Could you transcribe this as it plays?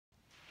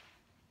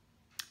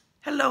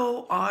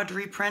Hello,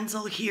 Audrey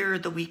Prenzel here,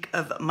 the week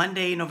of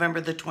Monday,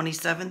 November the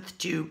 27th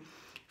to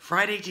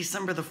Friday,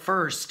 December the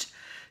 1st.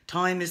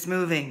 Time is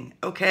moving.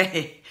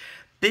 Okay,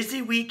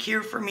 busy week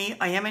here for me.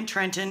 I am in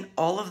Trenton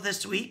all of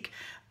this week.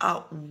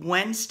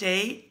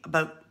 Wednesday,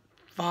 about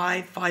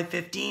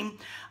 5:15,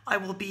 I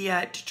will be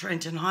at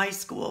Trenton High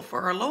School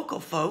for our local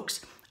folks.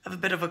 I have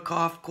a bit of a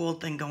cough,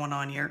 cold thing going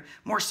on here,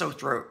 more so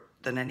throat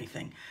than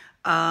anything.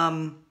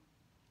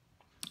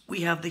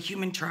 We have the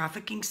human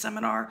trafficking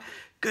seminar,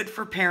 good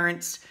for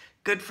parents,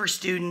 good for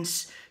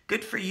students,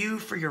 good for you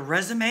for your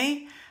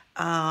resume.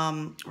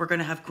 We're going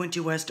to have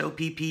Quinty West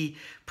OPP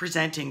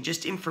presenting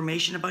just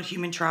information about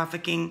human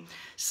trafficking,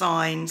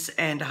 signs,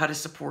 and how to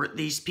support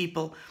these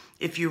people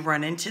if you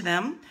run into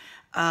them.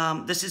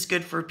 This is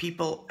good for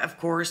people, of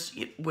course,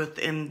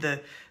 within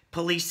the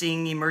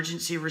policing,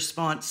 emergency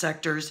response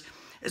sectors,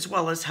 as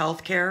well as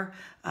healthcare,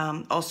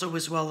 also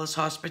as well as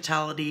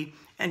hospitality,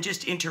 and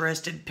just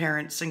interested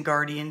parents and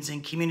guardians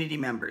and community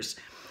members.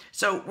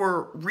 So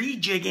we're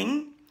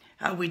rejigging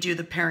how we do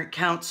the parent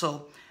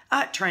council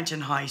at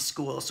Trenton High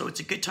School. So it's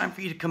a good time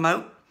for you to come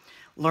out,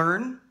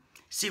 learn,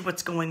 see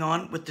what's going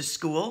on with the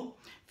school.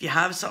 If you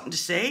have something to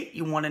say,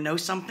 you want to know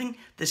something,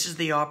 this is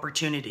the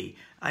opportunity.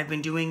 I've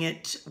been doing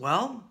it,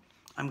 well,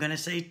 I'm going to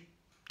say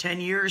 10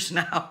 years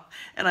now,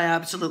 and I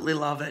absolutely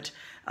love it.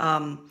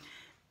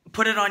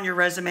 Put it on your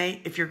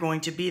resume. If you're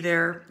going to be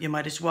there, you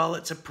might as well.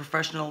 It's a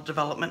professional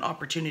development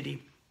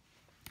opportunity.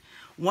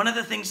 One of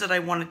the things that I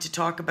wanted to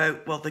talk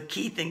about, well, the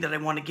key thing that I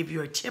want to give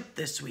you a tip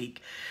this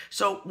week.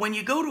 So when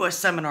you go to a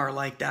seminar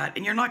like that,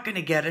 and you're not going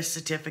to get a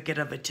certificate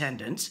of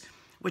attendance,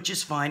 which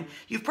is fine.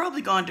 You've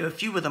probably gone to a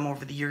few of them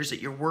over the years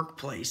at your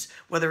workplace,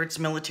 whether it's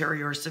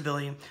military or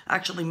civilian.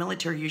 Actually,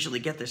 military usually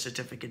get their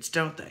certificates,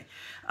 don't they?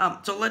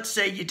 So let's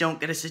say you don't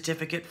get a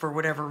certificate for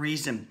whatever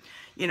reason.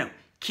 You know,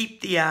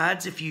 keep the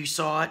ads if you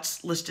saw it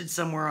listed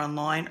somewhere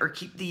online, or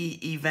keep the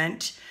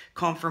event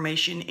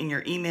confirmation in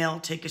your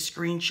email. Take a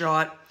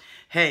screenshot.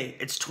 Hey,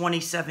 it's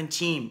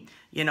 2017.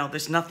 You know,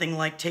 there's nothing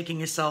like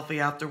taking a selfie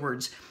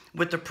afterwards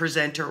with the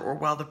presenter or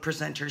while the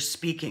presenter's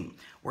speaking.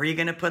 Where are you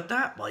going to put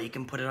that? Well, you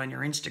can put it on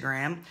your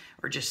Instagram,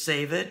 or just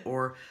save it,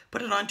 or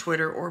put it on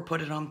Twitter, or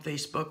put it on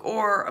Facebook,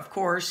 or, of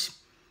course,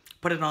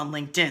 put it on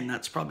LinkedIn.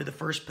 That's probably the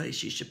first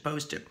place you should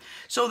post it.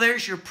 So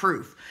there's your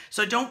proof.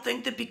 So don't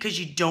think that because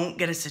you don't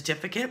get a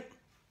certificate,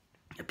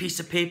 a piece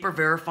of paper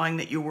verifying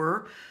that you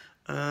were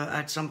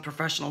at some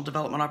professional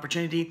development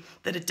opportunity,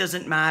 that it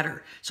doesn't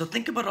matter. So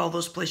think about all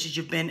those places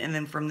you've been, and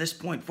then from this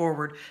point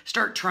forward,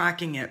 start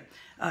tracking it.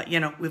 You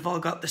know, we've all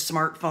got the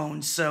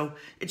smartphones, so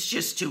it's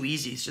just too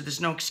easy. So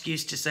there's no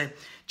excuse to say,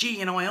 gee,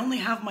 you know, I only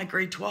have my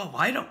grade 12.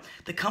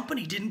 The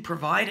company didn't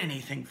provide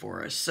anything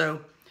for us.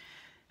 So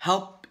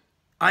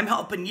I'm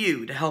helping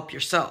you to help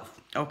yourself,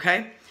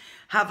 okay?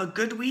 Have a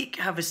good week.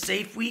 Have a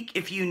safe week.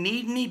 If you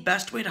need me,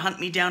 best way to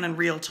hunt me down in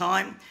real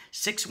time,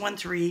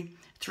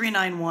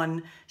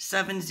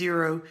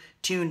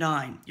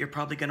 613-391-7029. You're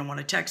probably going to want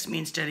to text me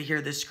instead of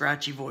hear this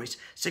scratchy voice.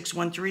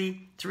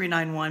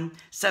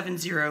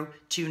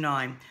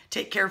 613-391-7029.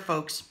 Take care,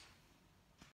 folks.